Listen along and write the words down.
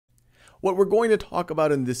What we're going to talk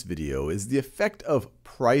about in this video is the effect of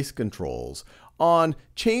price controls on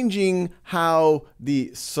changing how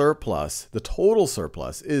the surplus, the total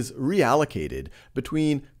surplus, is reallocated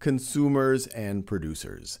between consumers and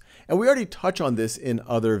producers. And we already touch on this in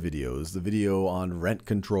other videos, the video on rent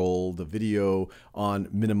control, the video on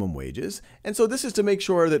minimum wages. And so this is to make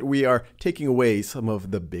sure that we are taking away some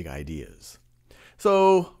of the big ideas.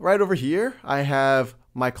 So right over here, I have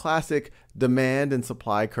my classic demand and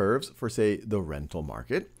supply curves for, say, the rental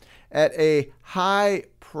market. At a high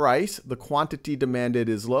price, the quantity demanded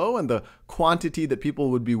is low and the quantity that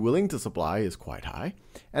people would be willing to supply is quite high.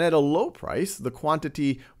 And at a low price, the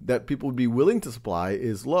quantity that people would be willing to supply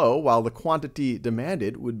is low, while the quantity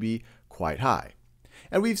demanded would be quite high.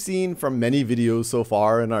 And we've seen from many videos so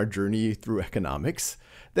far in our journey through economics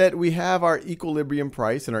that we have our equilibrium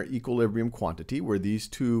price and our equilibrium quantity where these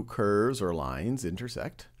two curves or lines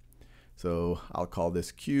intersect. So I'll call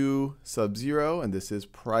this Q sub 0 and this is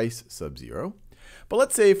price sub 0. But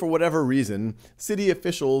let's say for whatever reason, city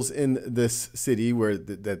officials in this city where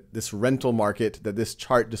this rental market, that this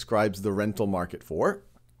chart describes the rental market for,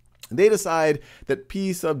 they decide that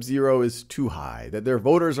P sub 0 is too high, that their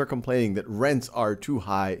voters are complaining that rents are too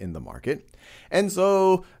high in the market. And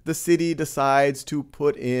so the city decides to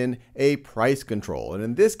put in a price control. And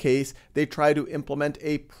in this case, they try to implement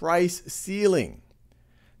a price ceiling.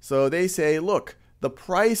 So they say, look, the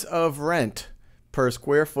price of rent per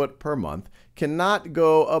square foot per month cannot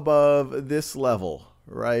go above this level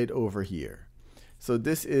right over here. So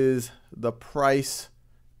this is the price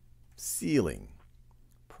ceiling.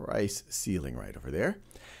 Price ceiling right over there.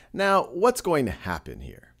 Now, what's going to happen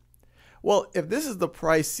here? Well, if this is the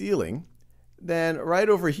price ceiling, then right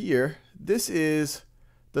over here, this is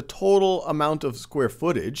the total amount of square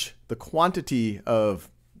footage, the quantity of,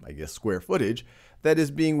 I guess, square footage that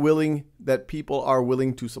is that people are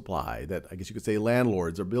willing to supply, that I guess you could say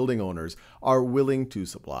landlords or building owners are willing to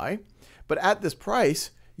supply. But at this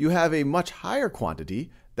price, you have a much higher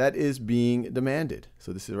quantity that is being demanded.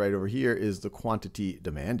 So this is right over here is the quantity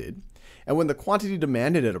demanded. And when the quantity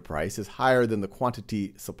demanded at a price is higher than the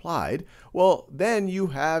quantity supplied, well, then you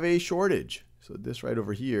have a shortage. So this right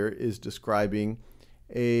over here is describing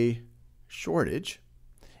a shortage.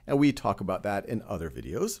 And we talk about that in other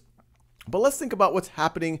videos. But let's think about what's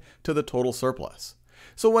happening to the total surplus.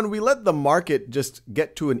 So when we let the market just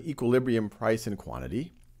get to an equilibrium price and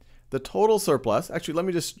quantity, the total surplus, actually, let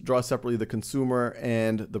me just draw separately the consumer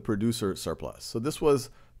and the producer surplus. So this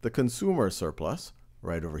was the consumer surplus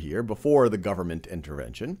right over here before the government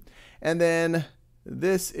intervention. And then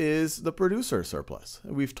this is the producer surplus.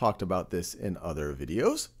 We've talked about this in other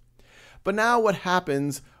videos. But now what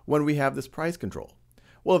happens when we have this price control?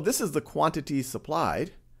 Well, if this is the quantity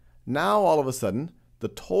supplied, now all of a sudden, the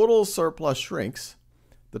total surplus shrinks.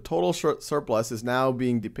 The total surplus is now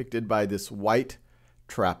being depicted by this white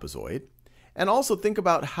trapezoid. And also think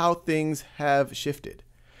about how things have shifted.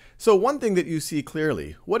 So one thing that you see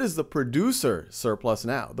clearly, what is the producer surplus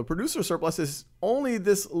now? The producer surplus is only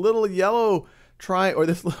this little yellow triangle, or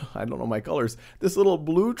this little, I don't know my colors, this little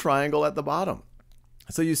blue triangle at the bottom.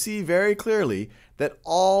 So you see very clearly that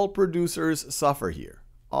all producers suffer here.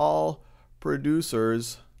 All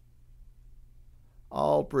producers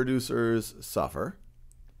suffer.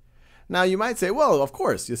 Now you might say, well, of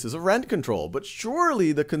course, this is a rent control, but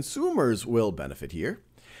surely the consumers will benefit here.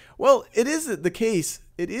 Well, it is the case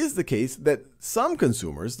that some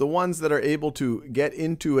consumers, the ones that are able to get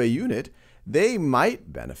into a unit, they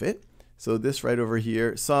might benefit. So this right over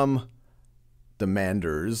here, some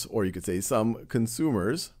demanders, or you could say some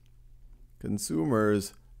consumers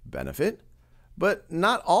benefit. But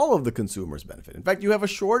not all of the consumers benefit. In fact, you have a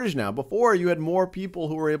shortage now. Before, you had more people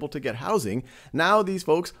who were able to get housing. Now these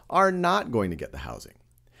folks are not going to get the housing.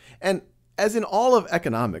 And as in all of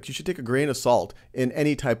economics, you should take a grain of salt in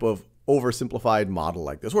any type of oversimplified model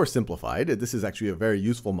like this, or simplified. This is actually a very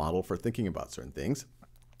useful model for thinking about certain things.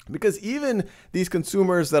 Because even these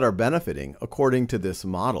consumers that are benefiting, according to this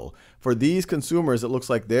model, for these consumers, it looks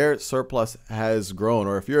like their surplus has grown.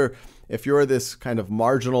 Or if you're this kind of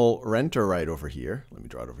marginal renter right over here, let me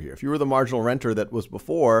draw it over here. If you were the marginal renter that was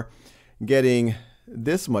before getting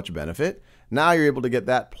this much benefit, now you're able to get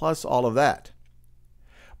that plus all of that.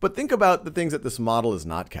 But think about the things that this model is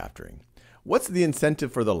not capturing. What's the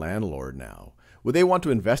incentive for the landlord now? Would they want to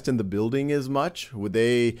invest in the building as much? Would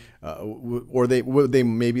they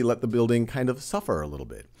maybe let the building kind of suffer a little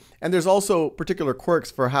bit? And there's also particular quirks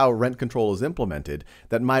for how rent control is implemented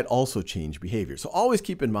that might also change behavior. So always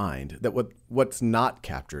keep in mind that what's not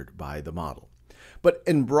captured by the model. But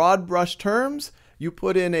in broad brush terms, you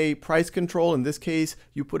put in a price control, in this case,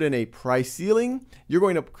 you put in a price ceiling, you're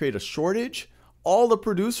going to create a shortage. All the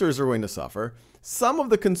producers are going to suffer. Some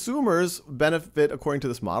of the consumers benefit according to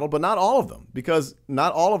this model, but not all of them, because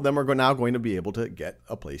not all of them are now going to be able to get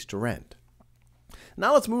a place to rent.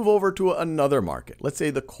 Now let's move over to another market. Let's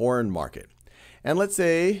say the corn market. And let's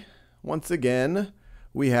say, once again,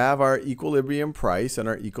 we have our equilibrium price and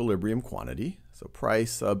our equilibrium quantity. So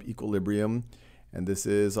price sub equilibrium, and this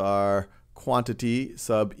is our quantity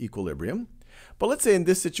sub equilibrium. But let's say in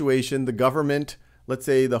this situation, the government, let's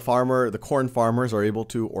say the corn farmers are able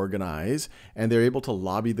to organize, and they're able to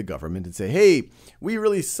lobby the government and say, hey, we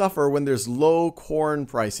really suffer when there's low corn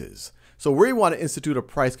prices. So we want to institute a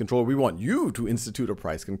price control. We want you to institute a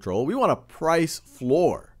price control. We want a price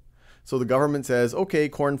floor. So the government says, okay,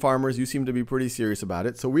 corn farmers, you seem to be pretty serious about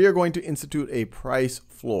it. So we are going to institute a price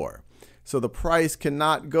floor. So the price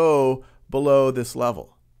cannot go below this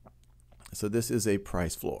level. So this is a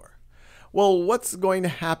price floor. Well, what's going to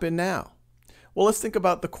happen now? Well, let's think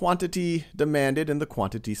about the quantity demanded and the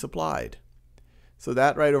quantity supplied. So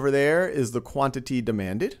that right over there is the quantity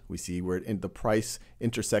demanded. We see where the price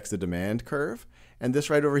intersects the demand curve. And this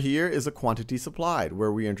right over here is the quantity supplied,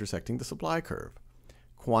 where we are intersecting the supply curve.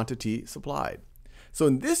 Quantity supplied. So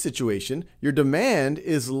in this situation, your demand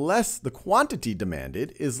is less, the quantity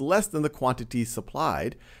demanded is less than the quantity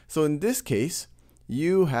supplied. So in this case,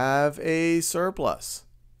 you have a surplus.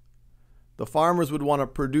 The farmers would want to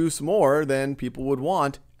produce more than people would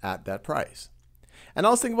want at that price. And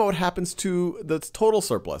now let's think about what happens to the total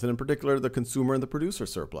surplus, and in particular, the consumer and the producer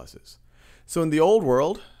surpluses. So in the old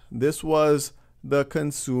world, this was the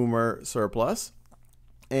consumer surplus,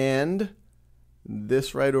 and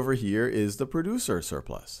this right over here is the producer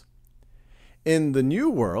surplus. In the new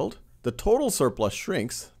world, the total surplus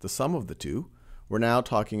shrinks, the sum of the two. We're now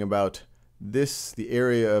talking about this, the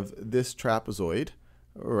area of this trapezoid,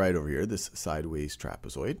 right over here, this sideways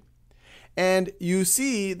trapezoid. And you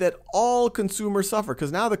see that all consumers suffer,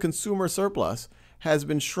 because now the consumer surplus has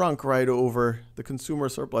been shrunk right over, the consumer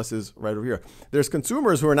surplus is right over here. There's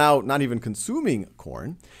consumers who are now not even consuming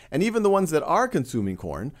corn, and even the ones that are consuming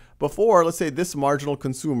corn, before, let's say this marginal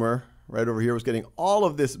consumer right over here was getting all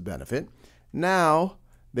of this benefit, now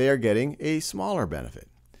they are getting a smaller benefit.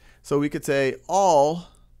 So we could say all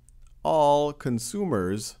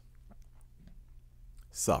consumers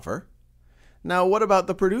suffer. Now what about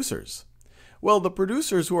the producers? Well, the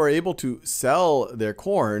producers who are able to sell their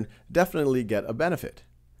corn definitely get a benefit.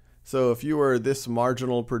 So if you were this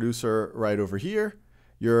marginal producer right over here,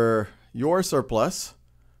 your surplus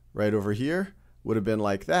right over here would have been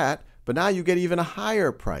like that, but now you get even a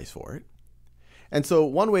higher price for it. And so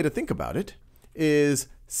one way to think about it is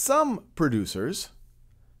some producers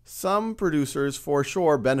for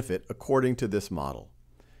sure benefit according to this model.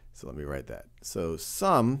 So let me write that. So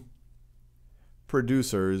some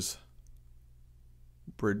producers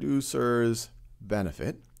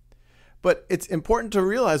benefit. But it's important to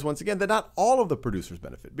realize once again that not all of the producers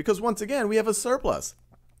benefit, because once again we have a surplus.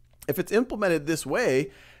 If it's implemented this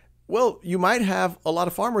way, well, you might have a lot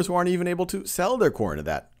of farmers who aren't even able to sell their corn at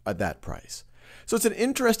that price. So it's an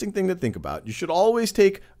interesting thing to think about. You should always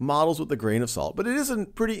take models with a grain of salt, but it is a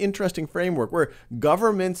pretty interesting framework where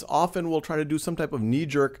governments often will try to do some type of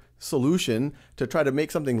knee-jerk solution to try to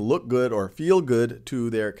make something look good or feel good to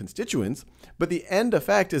their constituents. But the end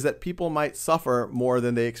effect is that people might suffer more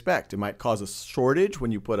than they expect. It might cause a shortage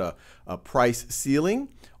when you put a price ceiling,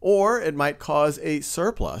 or it might cause a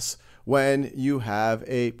surplus when you have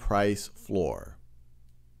a price floor.